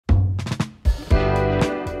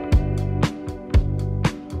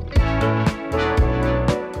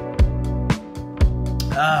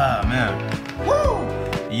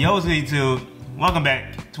Yo, what's good, YouTube? Welcome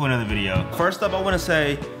back to another video. First up, I want to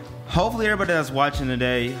say, hopefully everybody that's watching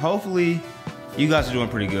today, hopefully you guys are doing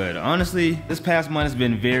pretty good. Honestly, this past month has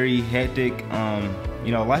been very hectic.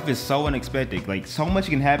 You know, life is so unexpected. Like, so much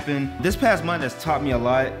can happen. This past month has taught me a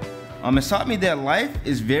lot. It's taught me that life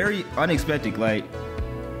is very unexpected. Like,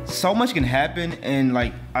 so much can happen in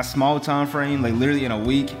like a small time frame, like literally in a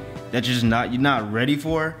week, that you're not ready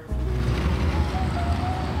for.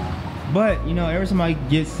 But you know, every time I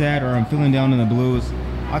get sad or I'm feeling down in the blues,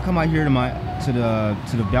 I come out here to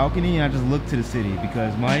the balcony and I just look to the city,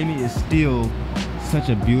 because Miami is still such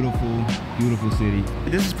a beautiful, beautiful city.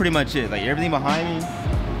 This is pretty much it. Like, everything behind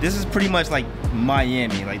me, this is pretty much like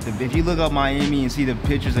Miami. Like, if you look up Miami and see the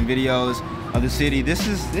pictures and videos of the city, this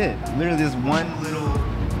is it. Literally, this one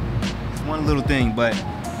little thing. But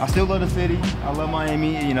I still love the city. I love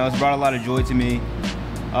Miami. You know, it's brought a lot of joy to me,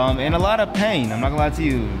 and a lot of pain. I'm not gonna lie to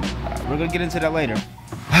you. We're gonna get into that later.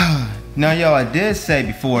 Now, yo, I did say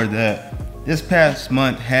before that this past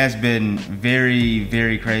month has been very,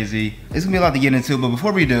 very crazy. It's gonna be a lot to get into, but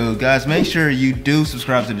before we do, guys, make sure you do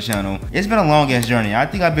subscribe to the channel. It's been a long ass journey. I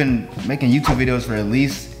think I've been making YouTube videos for at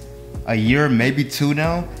least a year, maybe two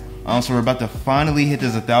now. So we're about to finally hit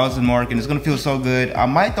this 1,000 mark, and it's gonna feel so good. I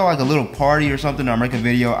might throw like a little party or something, or make a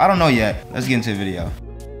video. I don't know yet. Let's get into the video.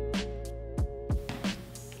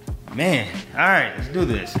 Man, all right, let's do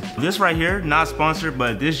this. This right here, not sponsored,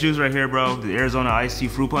 but this juice right here, bro, the Arizona Iced Tea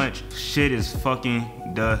Fruit Punch, shit is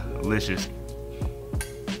fucking delicious.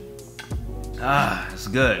 Ah, it's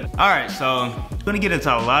good. All right, so I'm gonna get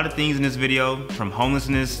into a lot of things in this video, from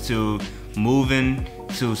homelessness to moving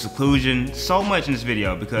to seclusion, so much in this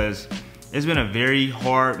video, because it's been a very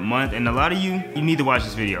hard month, and a lot of you need to watch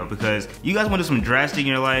this video, because you guys want to do some drastic in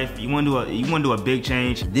your life. You want to do a big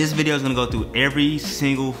change. This video is gonna go through every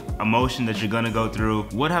single emotion that you're gonna go through.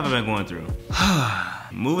 What have I been going through?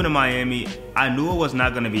 Moving to Miami, I knew it was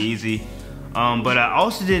not gonna be easy, but I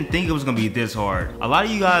also didn't think it was gonna be this hard. A lot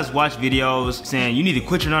of you guys watch videos saying you need to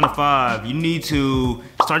quit your 9 to 5, you need to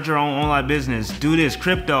start your own online business, do this,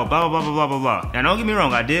 crypto, blah, blah, blah, blah, blah, blah. And don't get me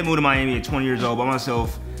wrong, I did move to Miami at 20 years old by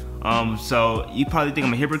myself. So you probably think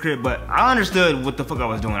I'm a hypocrite, but I understood what the fuck I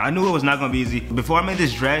was doing. I knew it was not gonna be easy. Before I made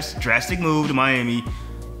this drastic move to Miami,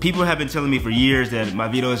 people have been telling me for years that my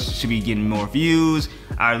videos should be getting more views.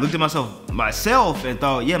 I looked at myself and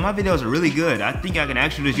thought, yeah, my videos are really good. I think I can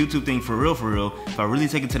actually do this YouTube thing for real, if I really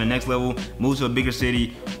take it to the next level, move to a bigger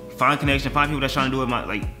city, find connection, find people that's trying to do it.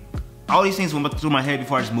 Like, all these things went through my head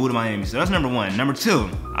before I just moved to Miami. So that's number one. Number two,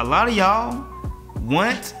 a lot of y'all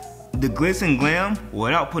want the glitz and glam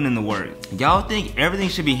without putting in the work. Y'all think everything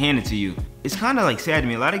should be handed to you. It's kind of like sad to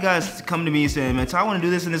me. A lot of guys come to me and say, man, I want to do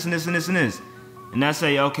this and this and this and this and this. And I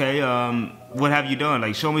say, okay, what have you done?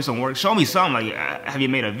 Like, show me some work. Show me something. Like, have you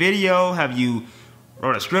made a video? Have you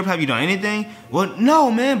wrote a script? Have you done anything? Well, no,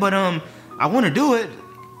 man, but I want to do it.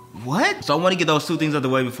 What? So I want to get those two things out of the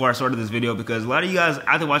way before I started this video, because a lot of you guys,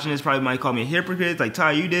 after watching this, probably might call me a hypocrite. Like,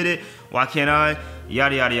 Ty, you did it. Why can't I?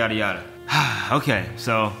 Yada, yada, yada, yada. Okay,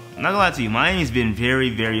 so I'm not gonna lie to you, Miami's been very,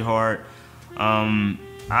 very hard.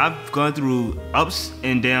 I've gone through ups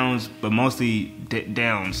and downs, but mostly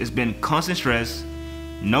downs. It's been constant stress,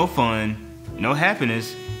 no fun, no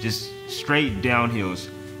happiness, just straight downhills.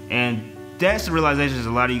 And that's the realizations a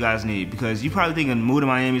lot of you guys need, because you probably think a move to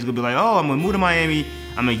Miami is gonna be like, oh, I'm gonna move to Miami,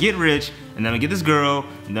 I'm gonna get rich, and then I'm gonna get this girl,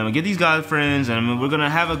 and then I'm gonna get these guys friends, and we're gonna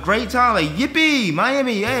have a great time, like, yippee,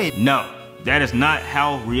 Miami, hey. No. That is not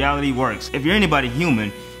how reality works. If you're anybody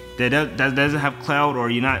human that doesn't have clout, or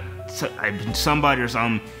you're not somebody or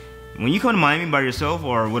something, when you come to Miami by yourself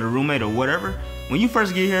or with a roommate or whatever, when you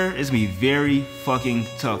first get here, it's gonna be very fucking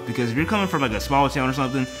tough. Because if you're coming from like a small town or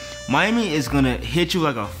something, Miami is gonna hit you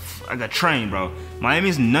like a train, bro. Miami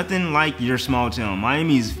is nothing like your small town.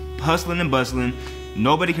 Miami is hustling and bustling.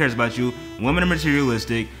 Nobody cares about you. Women are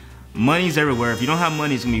materialistic. Money's everywhere. If you don't have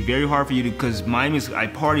money, it's gonna be very hard for you to, because Miami's a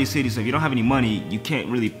party city, so if you don't have any money, you can't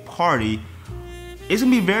really party. It's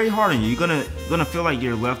gonna be very hard on you. You're gonna feel like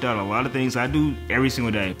you're left out of a lot of things I do every single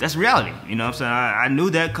day. That's reality, you know what I'm saying? I knew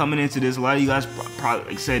that coming into this. A lot of you guys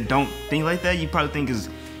probably said don't think like that. You probably think is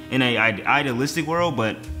in a idealistic world,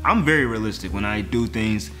 but I'm very realistic when I do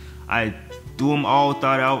things. I do them all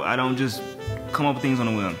thought out. I don't just come up with things on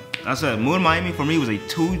a whim. I said, moving to Miami for me was a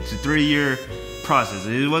 2 to 3 year process.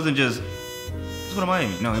 It wasn't just, let's go to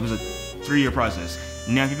Miami. No, it was a 3-year process.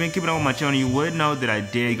 Now, if you've been keeping up with my channel, you would know that I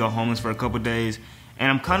did go homeless for a couple days, and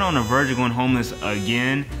I'm kind of on the verge of going homeless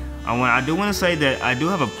again. I do want to say that I do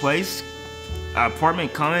have an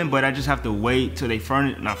apartment coming, but I just have to wait till they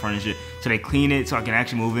not furnish it, till they clean it so I can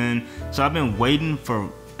actually move in. So I've been waiting for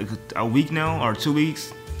like a week now, or 2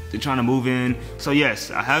 weeks, they're trying to move in. So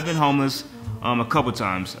yes, I have been homeless a couple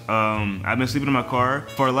times. I've been sleeping in my car.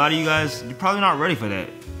 For a lot of you guys, you're probably not ready for that.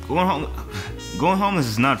 Going homeless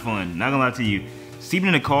is not fun, not gonna lie to you. Sleeping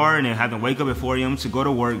in a car and then having to wake up at 4 a.m. to go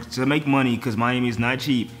to work to make money because Miami is not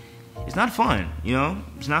cheap. It's not fun, you know?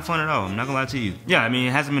 It's not fun at all, I'm not gonna lie to you. Yeah, I mean,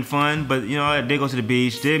 it hasn't been fun, but you know, I did go to the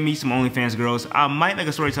beach, did meet some OnlyFans girls. I might make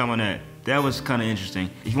a story time on that. That was kind of interesting.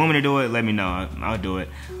 If you want me to do it, let me know, I'll do it.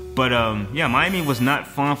 But yeah, Miami was not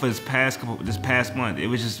fun for this past month. It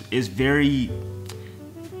was just, it's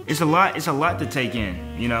a lot to take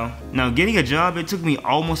in, you know? Now, getting a job, it took me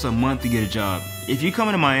almost a month to get a job. If you're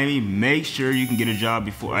coming to Miami, make sure you can get a job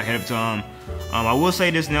ahead of time. I will say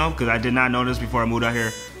this now, because I did not know this before I moved out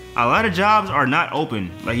here. A lot of jobs are not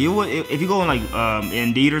open. Like if you go on like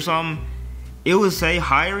Indeed or something, it would say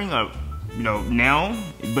hiring, you know, now,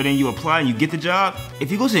 but then you apply and you get the job.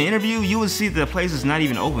 If you go to the interview, you would see the place is not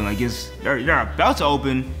even open. Like they're about to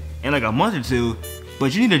open in like a month or two,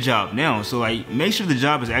 but you need a job now. So like, make sure the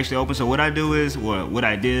job is actually open. So what I do is, what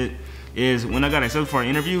I did is, when I got accepted for an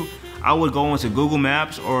interview, I would go into Google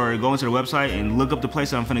Maps or go into the website and look up the place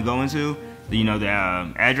that I'm finna go into, you know, the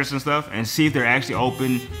address and stuff, and see if they're actually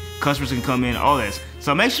open, customers can come in, all that.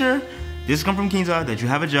 So make sure, this come from King's Eye, that you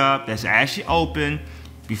have a job that's actually open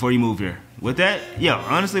before you move here. With that, yeah,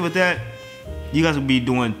 honestly with that, you guys will be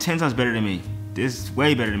doing 10 times better than me. This is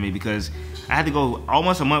way better than me, because I had to go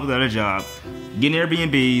almost a month without a job, getting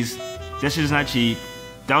Airbnbs, that shit is not cheap,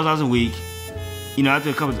 $1,000 a week. You know,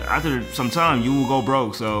 after some time, you will go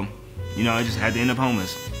broke, so, you know, I just had to end up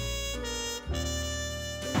homeless.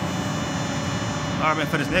 Alright man,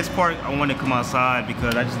 for this next part, I want to come outside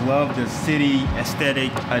because I just love the city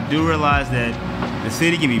aesthetic. I do realize that the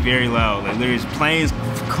city can be very loud. Like there's planes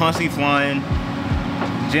constantly flying,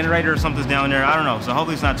 generator or something's down there, I don't know. So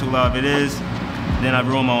hopefully it's not too loud. If it is, then I've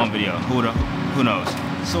ruined my own video. Who knows?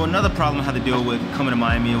 So another problem I had to deal with coming to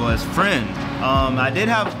Miami was friends. I did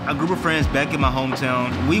have a group of friends back in my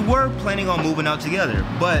hometown. We were planning on moving out together,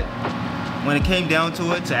 but when it came down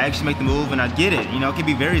to it, to actually make the move, and I get it, you know, it can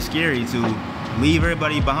be very scary to leave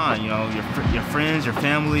everybody behind, you know, your friends, your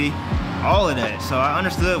family, all of that. So I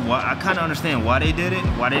understood why, I kind of understand why they did it,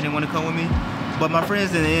 why they didn't want to come with me. But my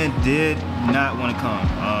friends in the end did not want to come.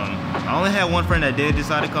 I only had one friend that did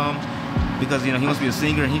decide to come because, you know, he wants to be a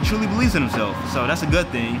singer and he truly believes in himself. So that's a good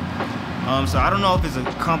thing. So I don't know if it's a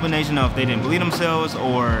combination of they didn't believe themselves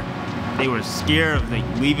or they were scared of like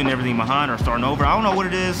leaving everything behind or starting over. I don't know what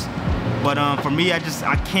it is. But for me, I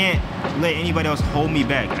can't let anybody else hold me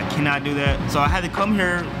back. I cannot do that. So I had to come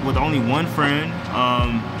here with only one friend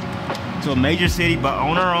to a major city, but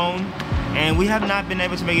on our own. And we have not been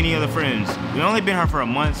able to make any other friends. We've only been here for a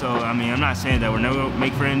month, so I mean, I'm not saying that we're never gonna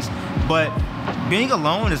make friends, but being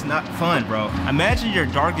alone is not fun, bro. Imagine your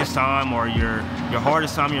darkest time or your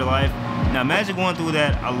hardest time in your life. Now imagine going through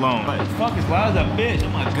that alone. But fuck, it's loud as a bitch. Oh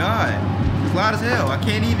my God. It's loud as hell. I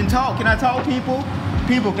can't even talk. Can I talk, people?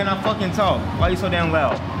 People, can I fucking talk? Why are you so damn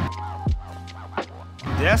loud?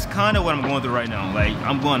 That's kind of what I'm going through right now. Like,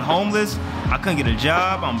 I'm going homeless, I couldn't get a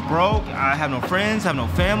job, I'm broke, I have no friends, I have no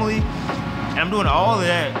family, and I'm doing all of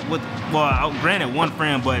that with, well, granted one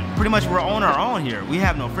friend, but pretty much we're on our own here. We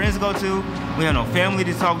have no friends to go to, we have no family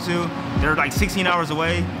to talk to, they're like 16 hours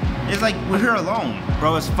away. It's like, we're here alone,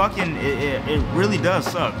 bro. It's fucking, it really does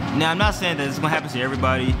suck. Now, I'm not saying that it's gonna happen to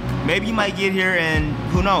everybody. Maybe you might get here and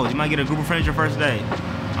who knows, you might get a group of friends your first day.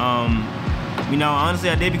 You know, honestly,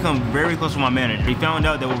 I did become very close with my manager. He found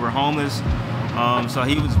out that we were homeless, so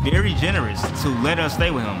he was very generous to let us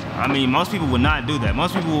stay with him. I mean, most people would not do that.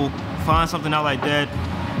 Most people will find something out like that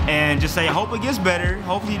and just say, hope it gets better,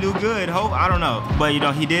 hopefully you do good, I don't know. But you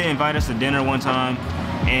know, he did invite us to dinner one time,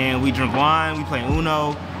 and we drank wine, we played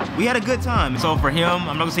Uno. We had a good time. So for him,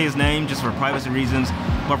 I'm not gonna say his name just for privacy reasons,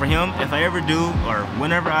 but for him, if I ever do, or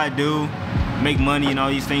whenever I do, make money and all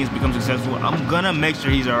these things, become successful, I'm gonna make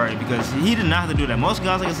sure he's alright, because he did not have to do that. Most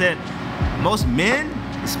guys, like I said, most men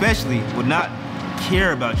especially, would not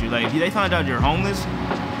care about you. Like, if they find out you're homeless,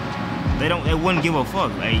 they wouldn't give a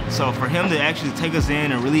fuck. Like, so for him to actually take us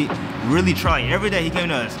in and really try, every day he came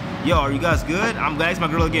to us, yo, are you guys good? I'm gonna ask my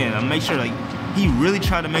girl again. I'm make sure, like, he really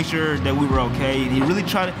tried to make sure that we were okay. He really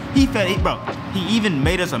tried to, he even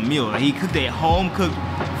made us a meal. Like, he cooked a home-cooked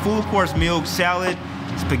full course meal, salad,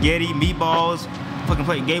 spaghetti, meatballs, fucking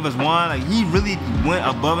plate, gave us wine. Like, he really went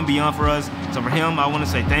above and beyond for us. So for him, I want to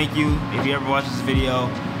say thank you. If you ever watch this video,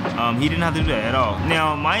 he didn't have to do that at all.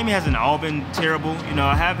 Now, Miami hasn't all been terrible. You know,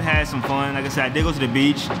 I have had some fun. Like I said, I did go to the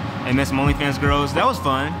beach and met some OnlyFans girls. That was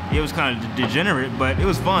fun. It was kind of degenerate, but it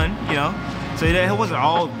was fun, you know. So it wasn't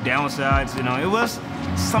all downsides, you know. It was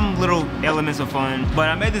some little elements of fun. But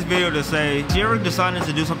I made this video to say, if you're ever deciding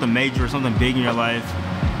to do something major or something big in your life,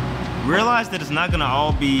 realize that it's not gonna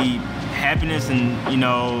all be happiness and, you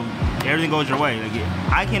know, everything goes your way. Like,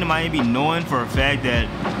 I came to Miami knowing for a fact that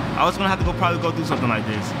I was gonna have to probably go through something like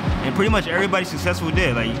this. And pretty much everybody successful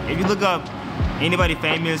did. Like, if you look up anybody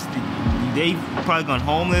famous, they've probably gone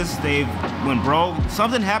homeless, they've went broke,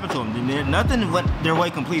 something happened to them. Nothing went their way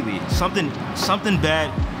completely. Something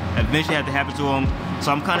bad eventually had to happen to them.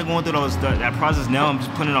 So I'm kind of going through that process now. I'm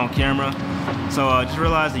just putting it on camera. So just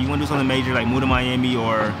realize that you want to do something major, like move to Miami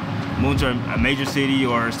or move to a major city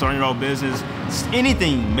or starting your own business,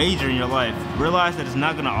 anything major in your life, realize that it's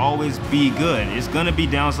not gonna always be good. It's gonna be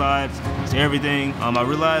downsides to everything. I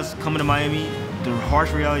realized coming to Miami, the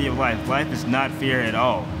harsh reality of life. Life is not fair at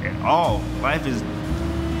all. Life is,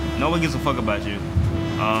 no one gives a fuck about you.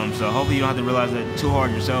 So hopefully you don't have to realize that too hard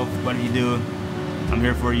yourself. But if you do, I'm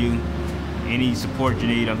here for you. Any support you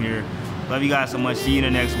need, I'm here. Love you guys so much. See you in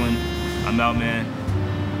the next one. I'm out, man.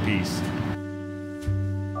 Peace.